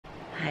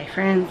Hi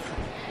friends,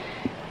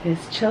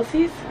 it's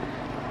Chelsea's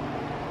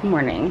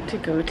morning to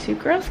go to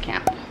girls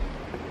camp.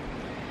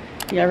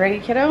 Y'all ready,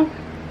 kiddo?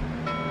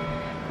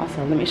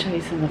 Also, let me show you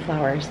some of the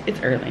flowers.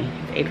 It's early,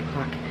 it's 8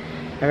 o'clock.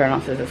 Everyone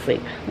else is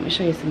asleep. Let me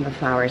show you some of the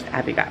flowers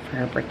Abby got for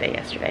her birthday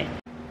yesterday.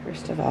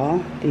 First of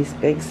all, these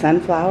big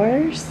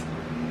sunflowers.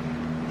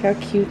 Look how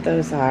cute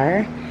those are.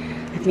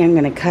 I think I'm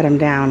gonna cut them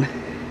down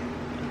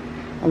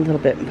a little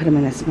bit and put them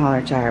in a smaller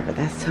jar, but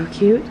that's so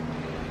cute.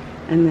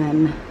 And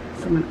then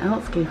someone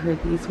else gave her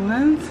these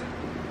ones.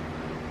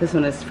 This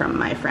one is from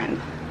my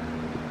friend.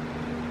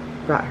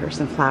 Brought her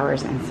some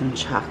flowers and some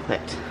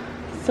chocolate.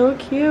 So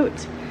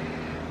cute.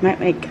 Might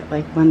make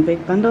like one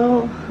big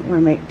bundle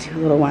or make two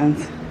little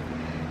ones.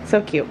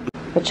 So cute.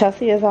 Well,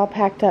 Chelsea is all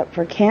packed up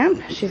for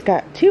camp. She's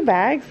got 2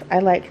 bags. I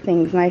like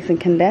things nice and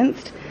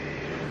condensed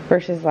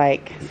versus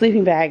like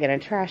sleeping bag and a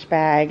trash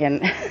bag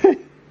and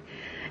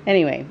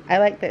anyway, I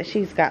like that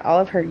she's got all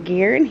of her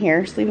gear in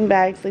here, sleeping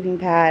bag, sleeping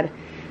pad,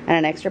 and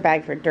an extra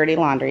bag for dirty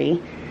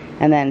laundry.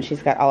 And then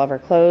she's got all of her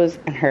clothes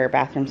and her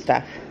bathroom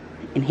stuff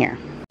in here.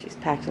 She's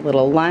packed a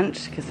little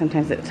lunch because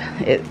sometimes it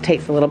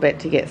takes a little bit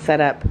to get set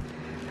up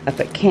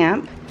at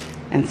camp.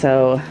 And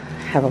so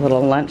have a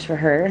little lunch for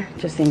her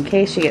just in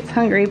case she gets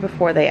hungry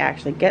before they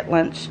actually get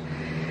lunch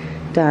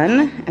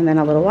done. And then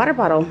a little water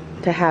bottle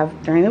to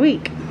have during the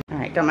week. All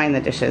right, don't mind the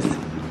dishes.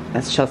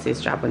 That's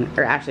Chelsea's job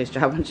or Ashley's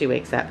job when she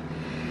wakes up.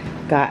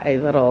 Got a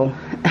little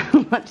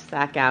lunch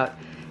sack out.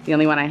 The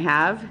only one I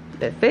have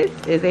that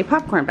fits is a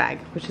popcorn bag,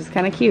 which is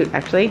kind of cute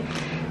actually.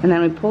 And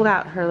then we pulled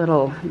out her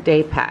little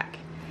day pack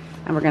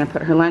and we're gonna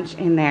put her lunch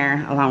in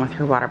there along with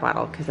her water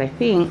bottle because I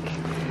think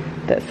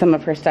that some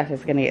of her stuff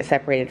is gonna get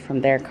separated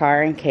from their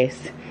car in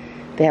case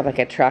they have like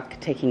a truck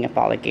taking up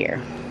all the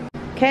gear.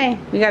 Okay,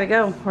 we gotta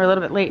go. We're a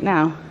little bit late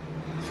now.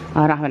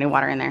 Oh, I don't have any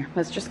water in there.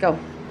 Let's just go.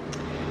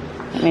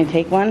 Let me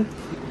take one.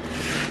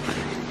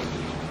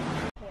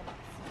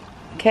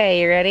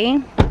 Okay, you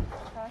ready?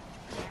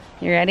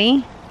 You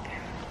ready?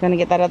 Gonna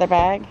get that other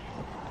bag.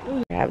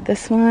 Grab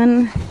this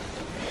one.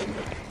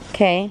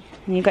 Okay,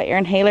 and you got your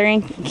inhaler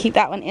and keep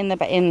that one in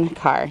the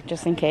car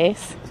just in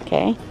case.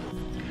 Okay.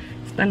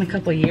 It's been a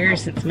couple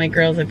years since my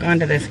girls have gone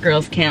to this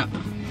girls camp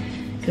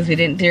because we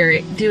didn't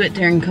do it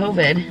during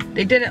COVID.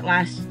 They did it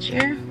last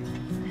year.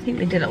 I think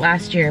they did it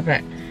last year,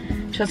 but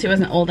Chelsea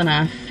wasn't old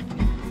enough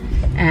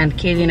and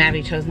Katie and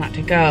Abby chose not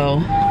to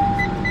go.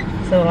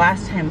 So the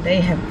last time they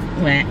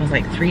went was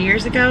like 3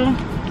 years ago.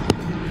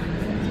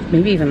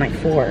 Maybe even like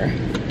 4.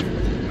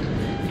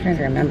 I'm trying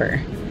to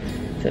remember.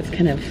 So it's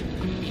kind of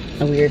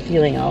a weird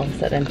feeling all of a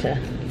sudden to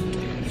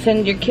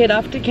send your kid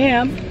off to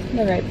camp.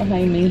 They're right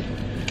behind me.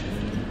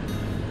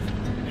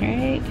 All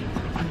right.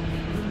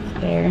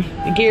 There.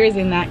 The gear is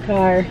in that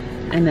car.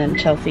 And then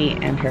Chelsea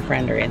and her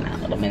friend are in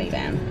that little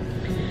minivan.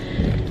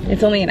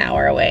 It's only an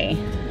hour away.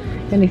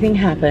 If anything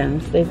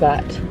happens, they've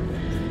got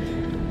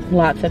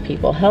lots of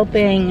people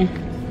helping.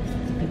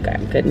 They've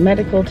got good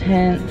medical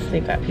tents.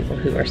 They've got people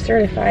who are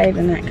certified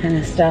and that kind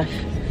of stuff.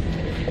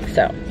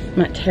 So I'm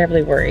not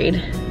terribly worried.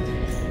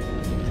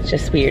 It's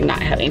just weird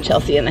not having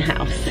Chelsea in the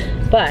house.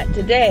 But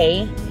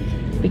today,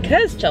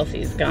 because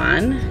Chelsea's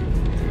gone,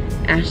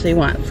 Ashley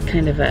wants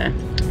kind of a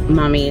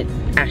mommy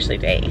Ashley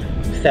day.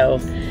 So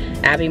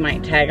Abby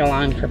might tag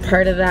along for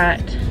part of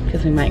that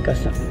because we might go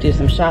do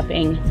some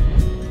shopping.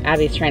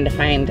 Abby's trying to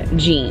find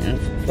jeans.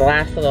 It's the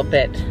last little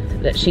bit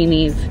that she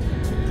needs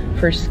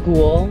for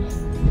school.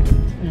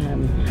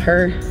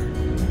 Her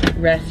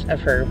rest of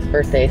her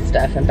birthday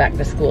stuff and back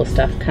to school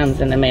stuff comes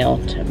in the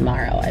mail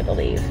tomorrow, I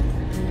believe.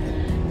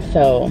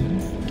 So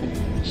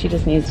she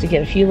just needs to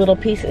get a few little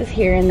pieces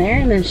here and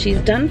there and then she's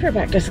done for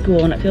back to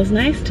school, and it feels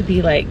nice to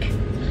be like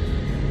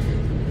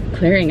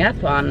clearing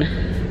up on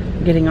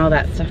getting all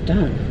that stuff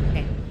done.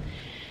 Okay.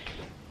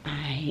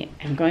 I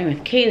am going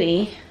with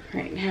Kaylee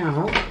right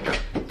now.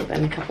 It's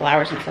been a couple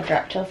hours since I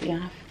dropped Chelsea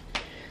off.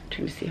 I'm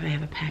trying to see if I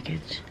have a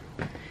package.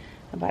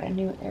 I bought a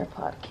new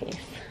AirPod case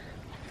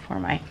for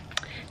my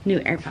new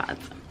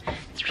AirPods.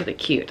 It's really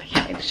cute. I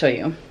can't wait to show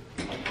you.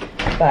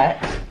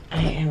 But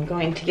I am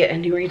going to get a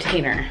new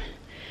retainer.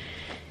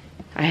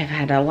 I have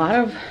had a lot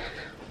of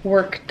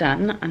work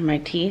done on my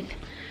teeth.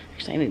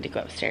 Actually, I need to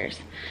go upstairs.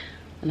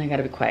 And I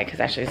gotta be quiet because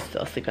Ashley's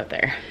still asleep up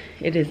there.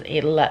 It is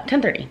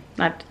 10:30.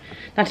 Not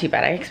too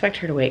bad. I expect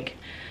her to wake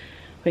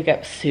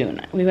up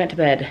soon. We went to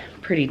bed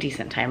pretty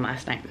decent time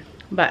last night.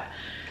 But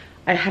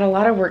I had a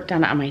lot of work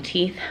done on my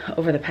teeth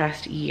over the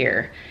past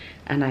year,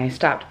 and I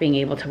stopped being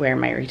able to wear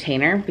my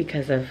retainer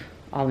because of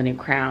all the new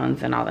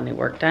crowns and all the new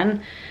work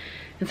done.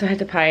 And so I had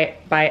to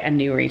buy a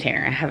new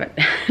retainer. I have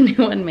a new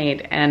one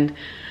made, and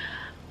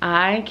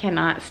I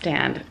cannot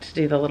stand to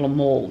do the little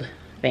mold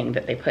thing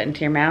that they put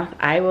into your mouth.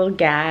 I will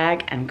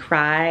gag and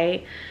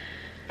cry.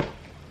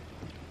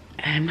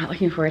 I'm not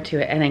looking forward to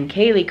it. And then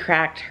Kaylee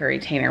cracked her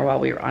retainer while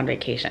we were on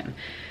vacation.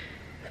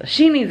 So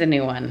she needs a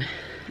new one.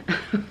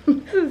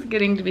 This is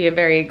getting to be a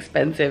very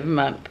expensive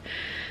month.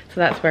 So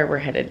that's where we're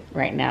headed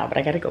right now, but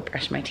I gotta go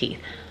brush my teeth.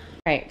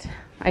 All right,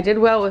 I did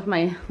well with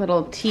my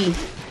little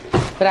teeth,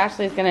 but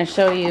Ashley's gonna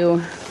show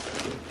you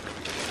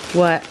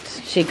what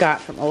she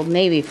got from Old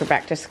Navy for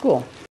back to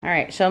school. All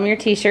right, show me your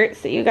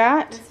t-shirts that you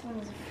got. This one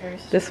is the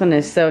first. This one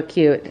is so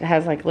cute. It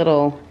has like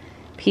little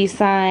peace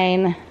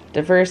sign,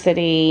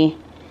 diversity,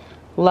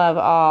 love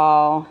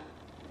all.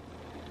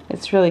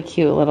 It's really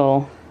cute,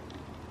 little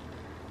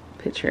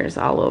pictures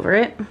all over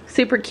it.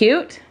 Super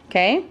cute,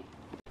 okay.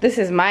 This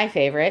is my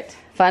favorite,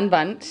 Fun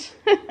Bunch.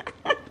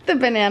 The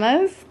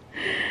bananas.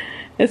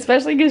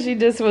 Especially because she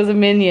just was a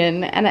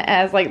minion, and it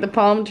has like the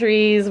palm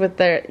trees with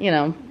the, you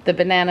know, the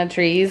banana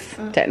trees,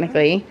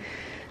 technically.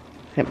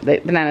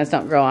 The bananas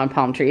don't grow on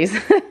palm trees.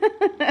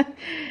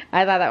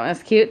 I thought that one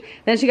was cute.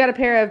 Then she got a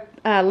pair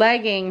of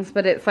leggings,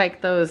 but it's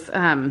like those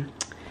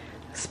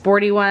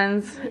sporty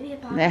ones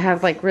that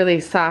have like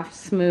really soft,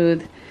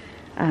 smooth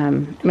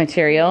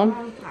material.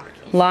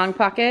 Long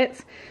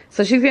pockets.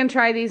 So she's going to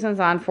try these ones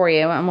on for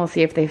you, and we'll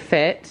see if they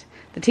fit.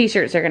 The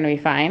t-shirts are going to be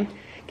fine.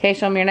 Okay,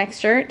 show me your next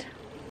shirt.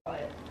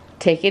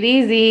 Take it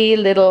easy,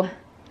 little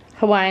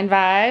Hawaiian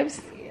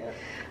vibes. Yep.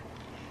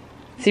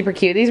 Super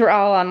cute. These were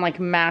all on like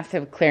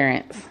massive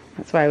clearance.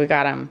 That's why we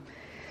got them.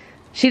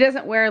 She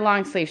doesn't wear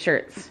long sleeve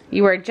shirts.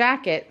 You wear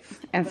jackets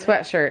and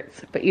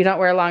sweatshirts, but you don't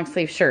wear long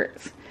sleeve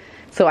shirts.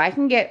 So I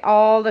can get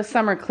all the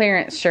summer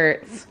clearance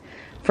shirts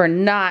for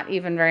not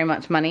even very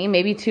much money.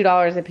 Maybe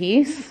 $2 a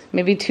piece.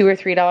 Maybe $2 or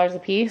 $3 a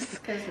piece.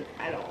 Because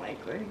I don't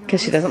like wearing long.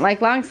 Because she doesn't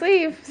like long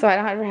sleeve, so I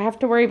don't have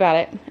to worry about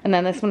it. And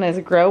then this one is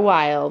Grow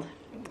Wild.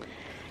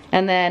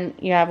 And then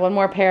you have one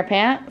more pair of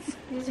pants.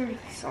 These are really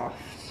soft.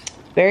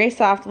 Very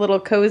soft little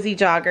cozy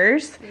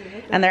joggers.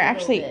 And they're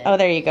actually, oh,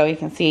 there you go, you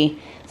can see.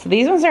 So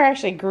these ones are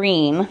actually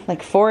green,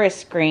 like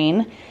forest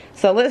green.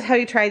 So let's have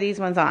you try these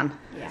ones on.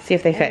 Yeah. See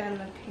if they fit.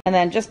 And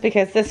then just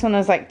because this one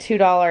was like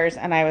 $2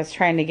 and I was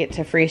trying to get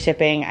to free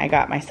shipping, I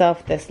got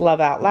myself this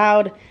Love Out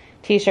Loud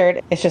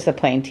t-shirt. It's just a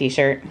plain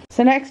t-shirt.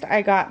 So next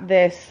I got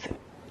this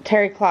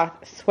terry cloth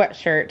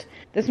sweatshirt.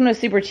 This one was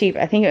super cheap.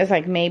 I think it was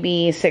like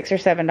maybe $6 or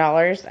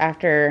 $7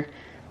 after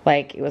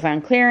like it was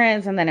on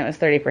clearance, and then it was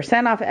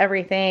 30% off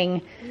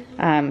everything.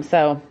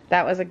 So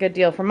that was a good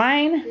deal for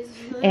mine.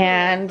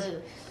 And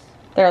loose.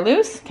 They're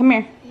loose? Come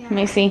here. Yeah. Let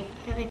me see.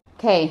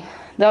 Okay,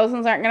 those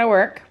ones aren't gonna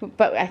work,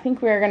 but I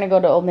think we're gonna go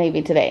to Old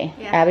Navy today.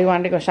 Yeah. Abby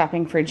wanted to go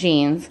shopping for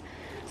jeans.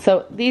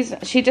 So these,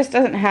 she just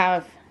doesn't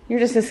have, you're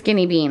just a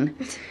skinny bean.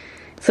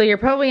 So you're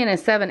probably in a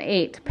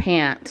 7/8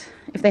 pant.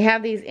 If they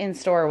have these in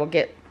store,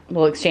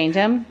 we'll exchange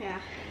them. Yeah.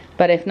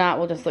 But if not,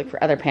 we'll just look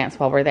for other pants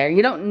while we're there.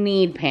 You don't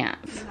need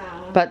pants.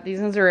 No. But these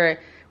ones are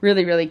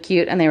really, really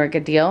cute, and they were a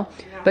good deal.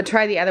 Yeah. But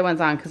try the other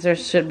ones on, because there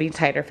should be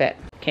tighter fit.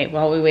 Okay,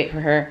 while we wait for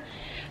her.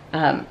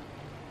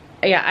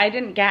 Yeah, I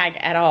didn't gag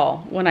at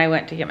all when I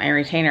went to get my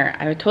retainer.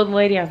 I told the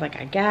lady, I was like,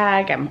 I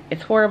gag,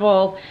 it's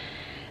horrible.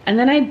 And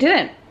then I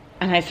didn't.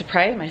 And I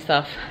surprised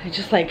myself. I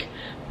just like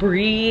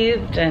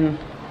breathed and,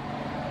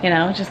 you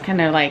know, just kind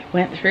of like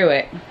went through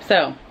it.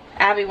 So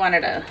Abby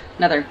wanted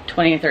another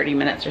 20 or 30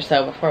 minutes or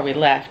so before we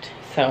left.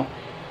 So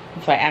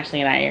that's why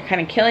Ashley and I are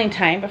kind of killing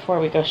time before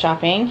we go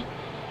shopping.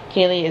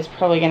 Kaylee is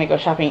probably going to go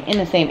shopping in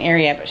the same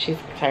area, but she's,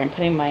 sorry, I'm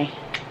putting my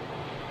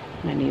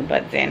new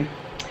buds in.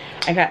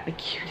 I got the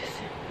cutest,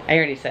 I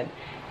already said,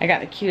 I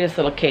got the cutest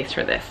little case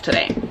for this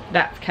today.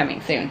 That's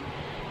coming soon.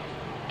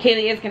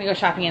 Kaylee is going to go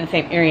shopping in the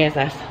same area as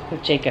us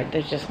with Jacob.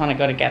 They just want to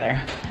go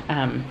together.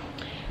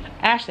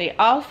 Ashley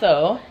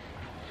also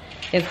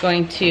is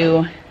going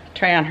to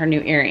try on her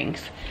new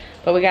earrings.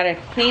 But we got to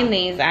clean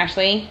these,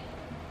 Ashley.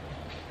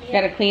 You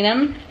got to clean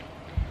them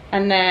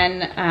and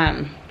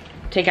then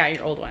take out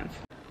your old ones.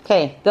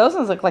 Okay, those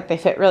ones look like they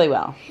fit really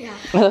well. Yeah.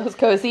 Are those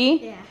cozy?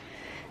 Yeah.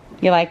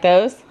 You like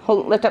those?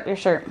 Hold, lift up your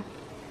shirt.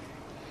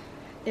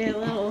 They're a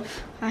little,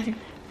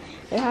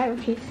 they're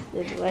high-waisted.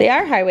 They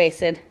are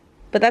high-waisted,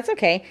 but that's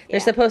okay. They're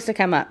supposed to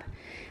come up.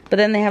 But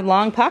then they have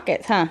long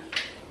pockets, huh?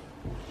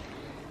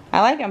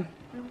 I like them.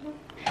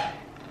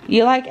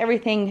 You like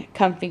everything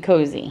comfy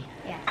cozy.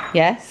 Yeah.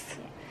 Yes?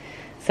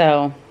 Yeah.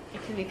 So.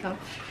 It can be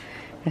comfortable.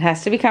 It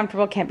has to be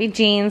comfortable. Can't be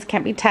jeans.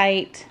 Can't be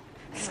tight.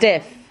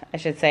 Stiff, I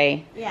should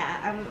say. Yeah,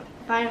 I'm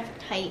fine with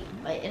tight,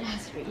 but it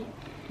has to be.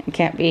 It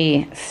can't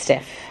be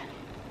stiff.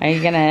 Are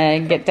you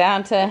gonna get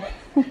down to...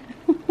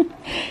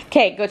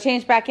 Okay, go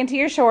change back into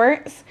your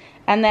shorts.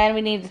 And then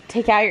we need to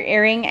take out your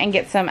earring and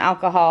get some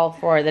alcohol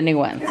for the new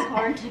ones. It's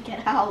hard to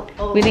get out.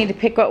 Oh. We need to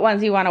pick what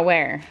ones you want to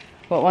wear.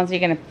 What ones are you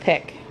going to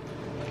pick?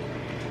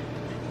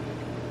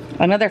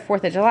 Another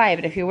 4th of July,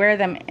 but if you wear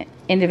them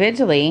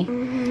individually,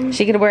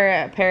 she could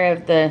wear a pair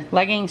of the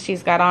leggings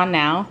she's got on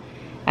now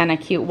and a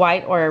cute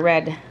white or a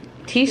red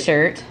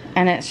t-shirt,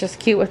 and it's just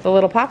cute with the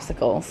little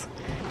popsicles.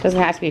 Doesn't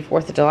have to be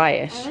 4th of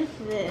July-ish. I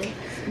like this,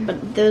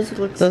 but those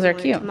look those are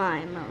cute.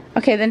 Mine, no.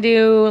 Okay, then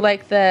do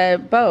like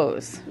the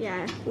bows.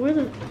 Yeah, where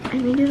the, I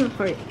mean, do the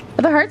heart. Well,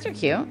 the hearts are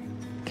cute.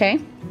 Okay.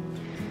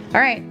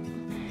 All right.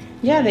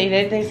 Yeah, they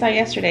did. They saw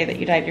yesterday that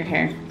you dyed your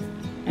hair.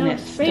 And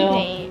it's spray still...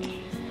 paint.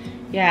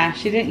 Yeah,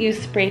 she didn't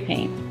use spray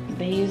paint.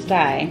 They used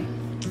dye.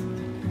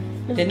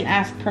 Didn't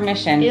ask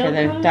permission for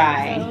the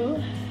dye.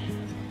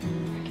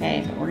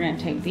 Okay, but we're going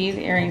to take these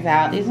earrings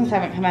out. These ones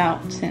haven't come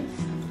out since...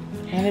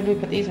 When did we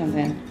put these ones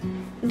in?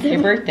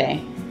 Your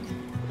birthday.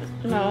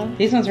 No.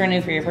 These ones were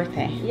new for your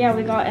birthday. Yeah,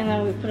 we got, and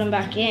then we put them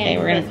back in. Okay,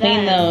 we're gonna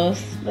clean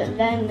those. But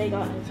then they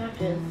got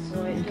infected,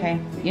 so I Okay,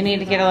 you need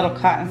to get a little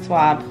cotton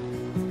swab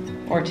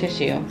or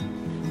tissue.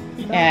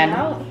 And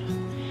out.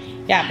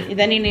 yeah, but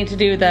then you need to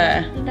do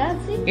the Did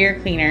that see? ear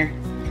cleaner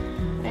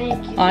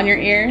Thank you. on your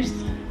ears.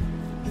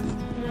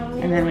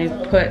 And then we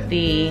put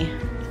the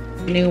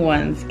new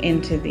ones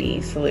into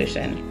the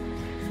solution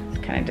to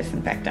kind of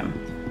disinfect them.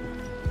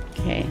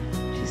 Okay,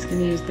 she's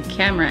gonna use the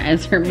camera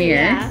as her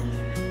mirror. Yeah.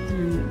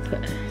 And put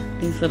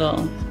these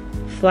little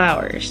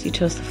flowers. You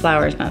chose the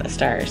flowers, not the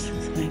stars.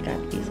 So I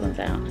got these ones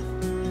out.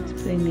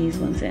 Just putting these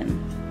ones in.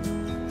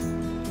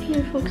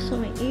 Can't focus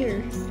on my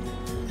ear.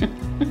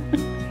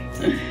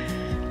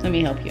 Let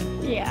me help you.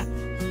 Yeah.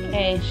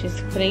 Okay,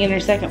 she's putting in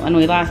her second one.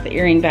 We lost the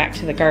earring back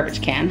to the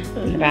garbage can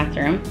in the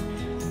bathroom.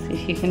 See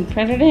if you can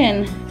put it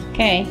in.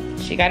 Okay,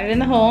 she got it in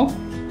the hole.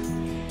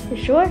 You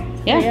sure?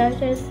 Yeah.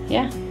 Yeah.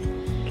 Yeah.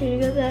 Can you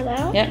get that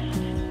out? Yep.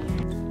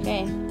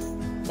 Okay,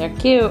 they're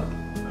cute.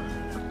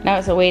 Now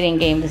it's a waiting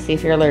game to see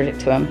if you're allergic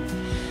to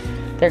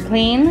them. They're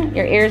clean,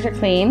 your ears are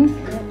clean.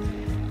 Yep.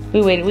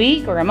 We wait a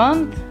week or a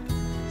month.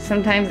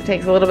 Sometimes it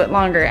takes a little bit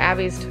longer.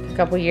 Abby's took a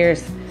couple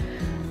years.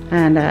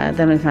 And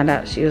then we found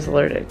out she was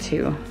allergic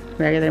to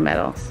regular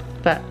metals.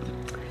 But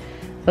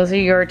those are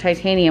your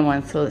titanium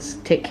ones, so let's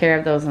take care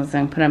of those ones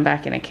and put them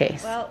back in a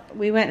case. Well,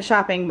 we went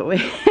shopping, but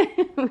we,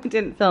 we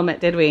didn't film it,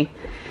 did we?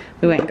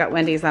 We went and got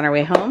Wendy's on our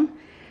way home.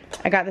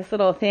 I got this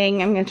little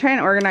thing. I'm gonna try and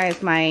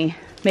organize my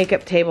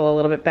makeup table a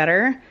little bit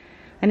better.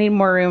 I need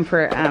more room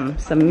for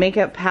some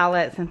makeup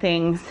palettes and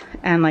things,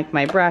 and like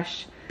my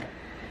brush.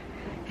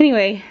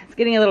 Anyway, it's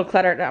getting a little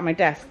cluttered on my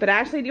desk. But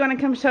Ashley, do you want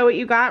to come show what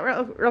you got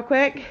real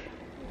quick?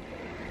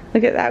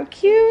 Look at how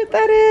cute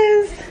that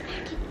is.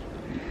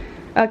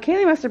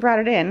 Kaylee must have brought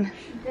it in.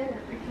 She did it.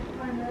 I can't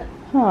find it.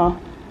 Oh.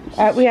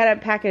 We had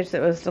a package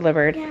that was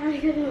delivered. Yeah, I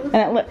couldn't.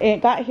 And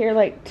it got here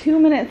like 2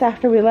 minutes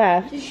after we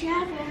left. Does she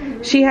have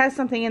one? She has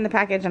something in the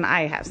package and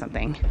I have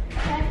something.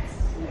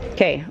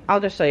 Okay,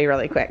 I'll just show you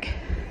really quick.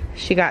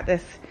 She got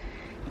this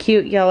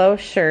cute yellow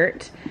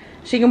shirt.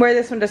 She can wear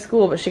this one to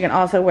school, but she can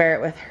also wear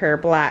it with her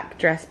black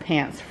dress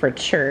pants for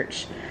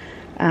church.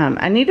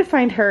 I need to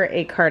find her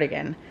a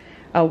cardigan.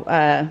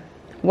 A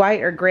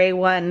white or gray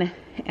one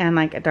and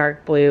like a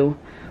dark blue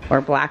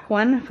or black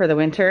one for the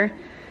winter,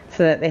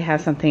 so that they have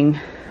something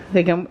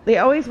they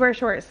always wear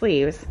short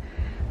sleeves,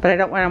 but I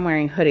don't want them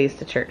wearing hoodies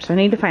to church, so I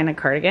need to find a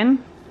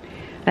cardigan.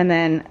 And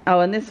then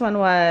and this one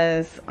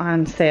was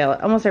on sale.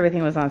 Almost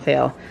everything was on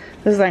sale.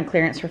 This is on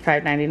clearance for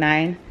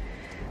 $5.99.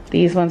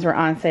 These ones were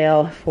on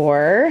sale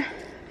for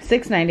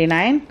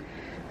 $6.99.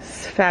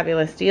 It's a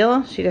fabulous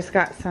deal. She just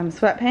got some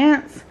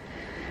sweatpants.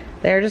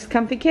 They're just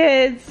comfy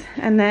kids.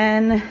 And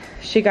then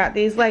she got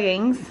these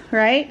leggings,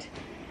 right?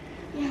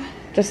 Yeah.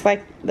 Just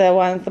like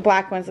the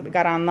black ones that we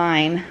got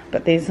online,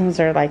 but these ones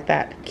are like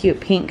that cute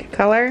pink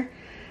color.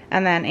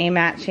 And then a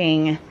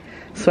matching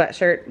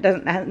sweatshirt.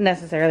 Doesn't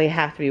necessarily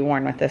have to be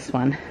worn with this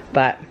one,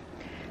 but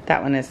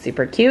that one is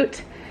super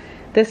cute.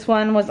 This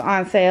one was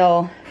on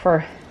sale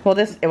for, well,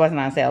 it wasn't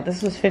on sale.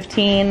 This was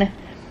 $15.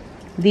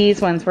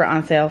 These ones were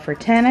on sale for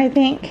 $10, I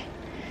think.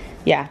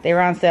 Yeah, they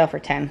were on sale for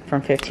 $10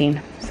 from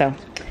 $15. So,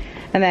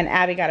 and then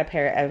Abby got a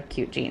pair of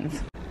cute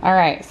jeans. All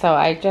right, so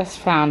I just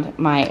found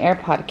my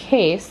AirPod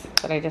case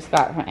that I just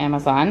got from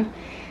Amazon.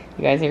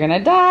 You guys are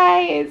gonna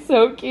die. It's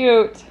so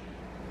cute.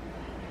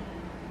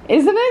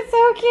 Isn't it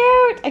so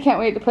cute? I can't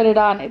wait to put it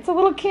on. It's a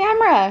little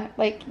camera.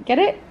 Like, get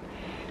it?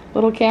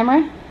 Little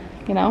camera,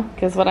 you know,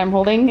 because what I'm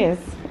holding is,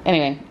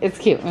 anyway, it's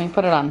cute. Let me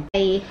put it on.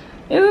 Hey.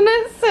 Isn't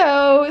it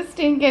so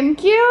stinking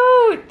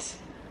cute?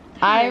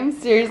 I'm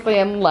seriously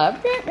in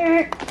love.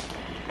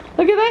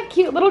 Look at that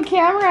cute little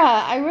camera.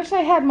 I wish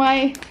I had,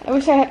 let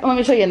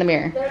me show you in the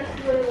mirror.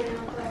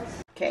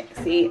 Okay,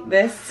 see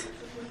this?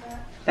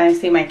 I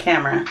see my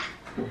camera.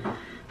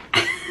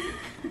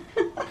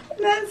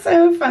 That's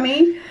so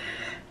funny.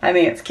 I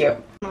think it's cute.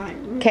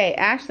 Okay,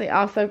 Ashley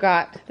also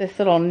got this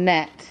little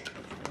net.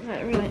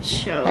 That really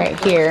shows. Right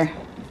here.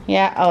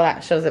 Yeah, oh,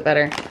 that shows it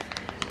better.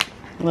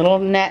 Little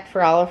net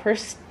for all of her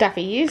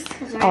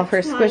stuffies, all of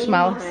her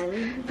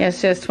squishmallows. Yeah,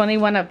 she has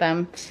 21 of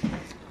them.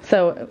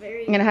 So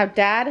I'm gonna have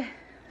Dad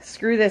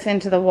screw this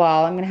into the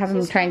wall. I'm gonna have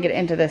him try and get it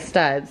into the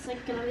studs. It's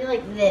like gonna be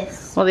like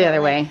this. Well, the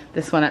other way.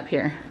 This one up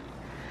here.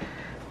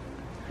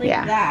 Like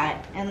yeah.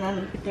 that, and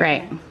then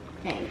right.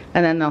 Hang.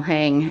 And then they'll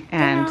hang.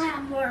 And I don't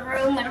have more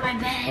room in my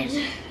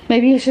bed.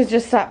 Maybe you should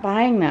just stop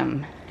buying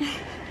them.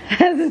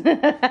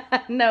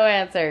 No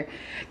answer.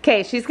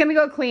 Okay, she's gonna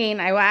go clean.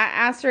 I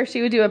asked her if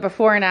she would do a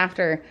before and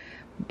after,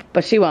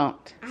 but she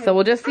won't. So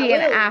we'll just see an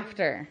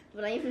after.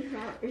 But I even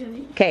not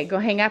really. Okay, go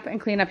hang up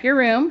and clean up your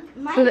room.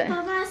 My so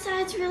my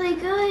side's really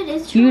good.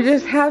 It's you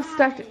just have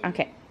stuff to,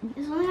 okay.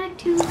 It's only like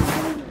 2.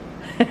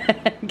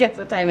 Guess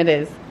what time it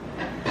is?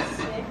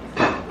 6.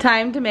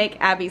 Time to make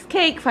Abby's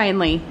cake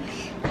finally.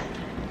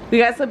 We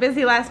got so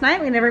busy last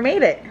night we never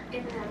made it.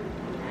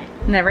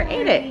 Never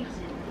ate it.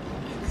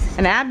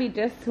 And Abby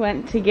just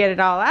went to get it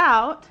all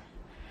out.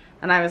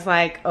 And I was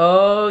like,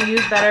 oh, you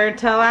better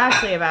tell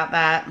Ashley about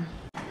that.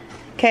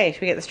 Okay,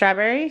 should we get the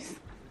strawberries?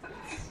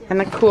 And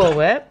the Cool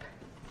Whip.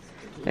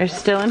 They're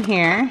still in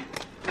here.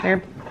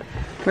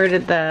 Where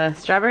did the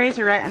strawberries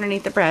are right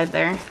underneath the bread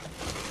there.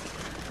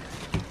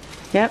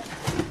 Yep.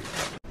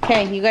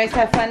 Okay, you guys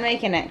have fun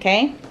making it,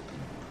 okay?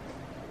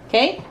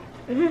 Okay?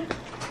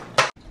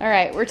 All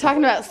right, we're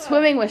talking about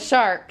swimming with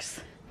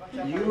sharks.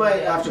 You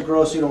might have to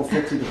grow so you don't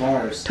fit through the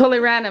bars. Totally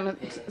random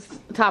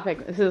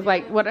topic. This is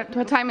like, what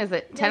time is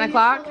it? 10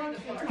 o'clock?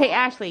 Hey,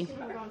 Ashley,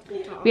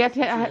 we have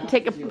to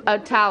take a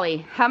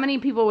tally. How many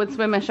people would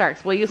swim with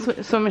sharks? Will you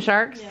swim with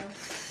sharks? Yeah.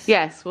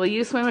 Yes. Will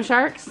you swim with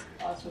sharks?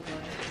 I'll swim with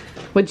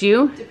it. Would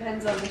you?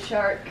 Depends on the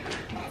shark.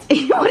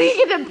 What, do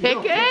you get to pick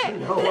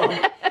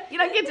it? You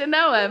don't get to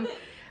know him.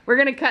 We're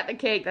going to cut the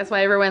cake. That's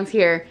why everyone's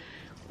here.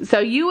 So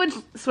you would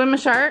swim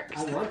with sharks?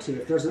 I want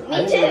to. If there's an,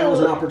 I think there was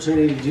an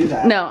opportunity to do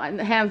that. No,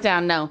 hands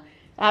down, no.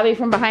 Abby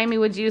from behind me,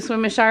 would you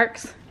swim with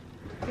sharks?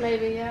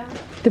 Maybe, yeah.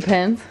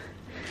 Depends.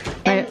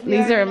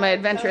 These are my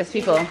adventurous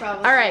people.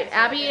 probably All right,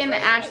 Abby and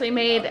Ashley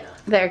made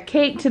their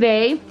cake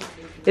today.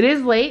 It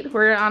is late.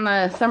 We're on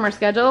a summer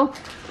schedule,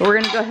 but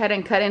we're gonna go ahead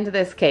and cut into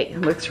this cake.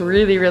 It looks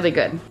really, really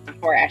good.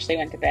 Before Ashley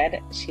went to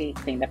bed, she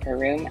cleaned up her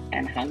room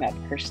and hung up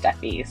her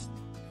stuffies.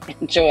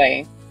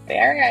 Enjoy. They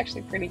are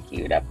actually pretty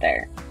cute up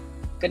there.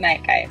 Good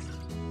night, guys.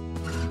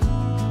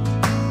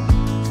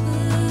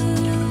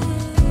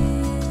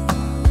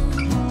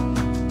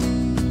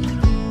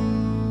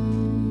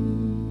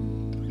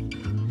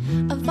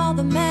 Of all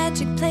the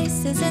magic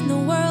places in the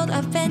world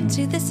I've been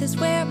to, this is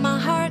where my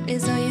heart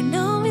is. Oh, you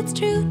know it's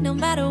true. No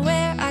matter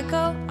where I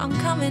go, I'm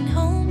coming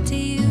home to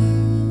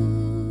you.